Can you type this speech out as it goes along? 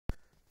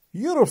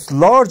Europe's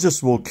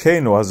largest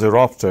volcano has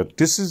erupted.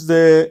 This is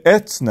the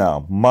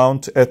Etna,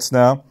 Mount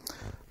Etna,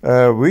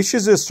 which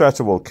is a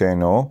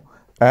stratovolcano,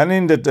 and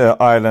in the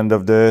island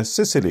of the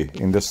Sicily,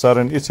 in the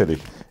southern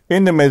Italy,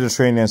 in the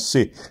Mediterranean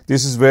Sea.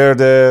 This is where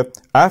the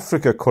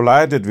Africa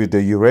collided with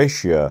the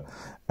Eurasia,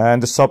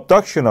 and the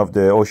subduction of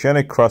the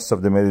oceanic crust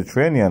of the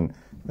Mediterranean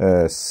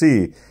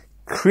Sea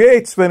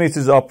creates, when it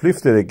is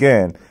uplifted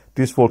again,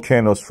 these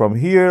volcanoes from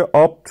here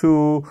up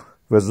to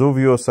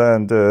Vesuvius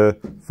and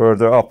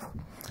further up.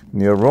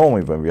 Near Rome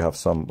even we have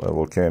some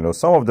volcanoes.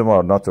 Some of them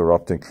are not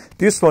erupting.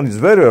 This one is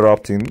very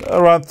erupting,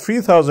 around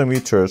 3,000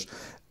 meters,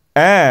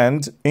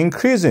 and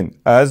increasing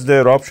as the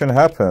eruption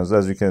happens.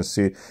 As you can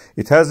see,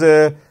 it has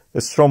a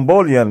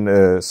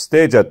Strombolian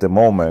stage at the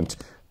moment.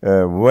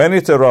 When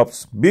it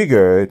erupts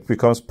bigger, it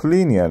becomes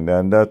Plinian,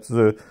 and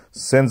that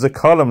sends a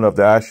column of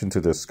the ash into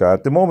the sky.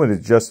 At the moment,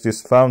 it's just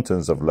these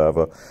fountains of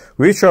lava,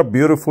 which are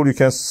beautiful. You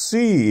can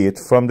see it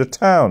from the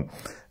town.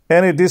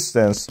 Any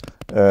distance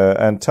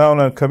and town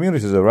and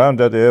communities around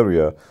that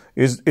area,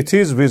 it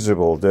is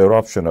visible, the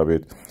eruption of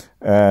it.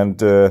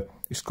 And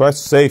it's quite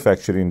safe,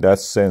 actually, in that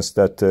sense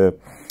that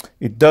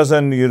it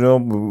doesn't,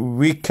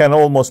 we can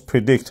almost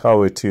predict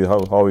how it is,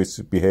 how its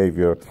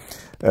behavior.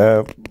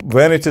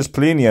 When it is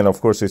Plinian,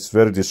 of course, it's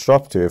very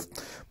disruptive.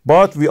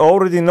 But we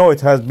already know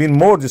it has been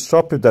more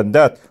disruptive than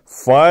that.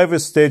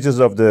 5 stages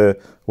of the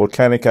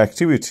volcanic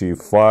activity,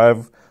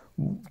 5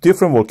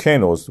 different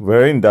volcanoes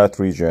were in that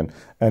region,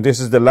 and this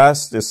is the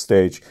last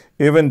stage.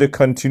 Even the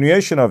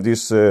continuation of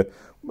this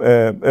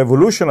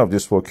evolution of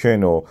this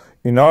volcano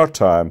in our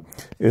time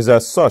is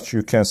as such.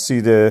 You can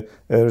see the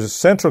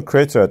central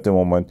crater at the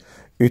moment.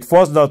 It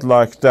was not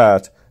like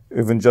that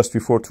even just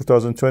before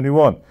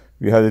 2021.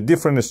 We had a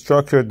different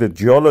structure. The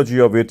geology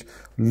of it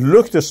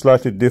looked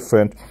slightly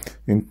different.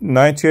 In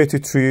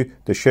 1983,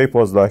 the shape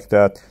was like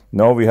that.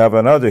 Now we have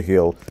another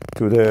hill.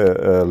 To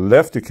the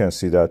left, you can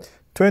see that.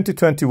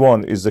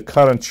 2021 is the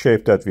current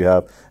shape that we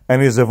have,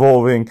 and is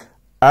evolving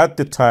as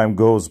the time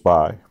goes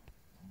by.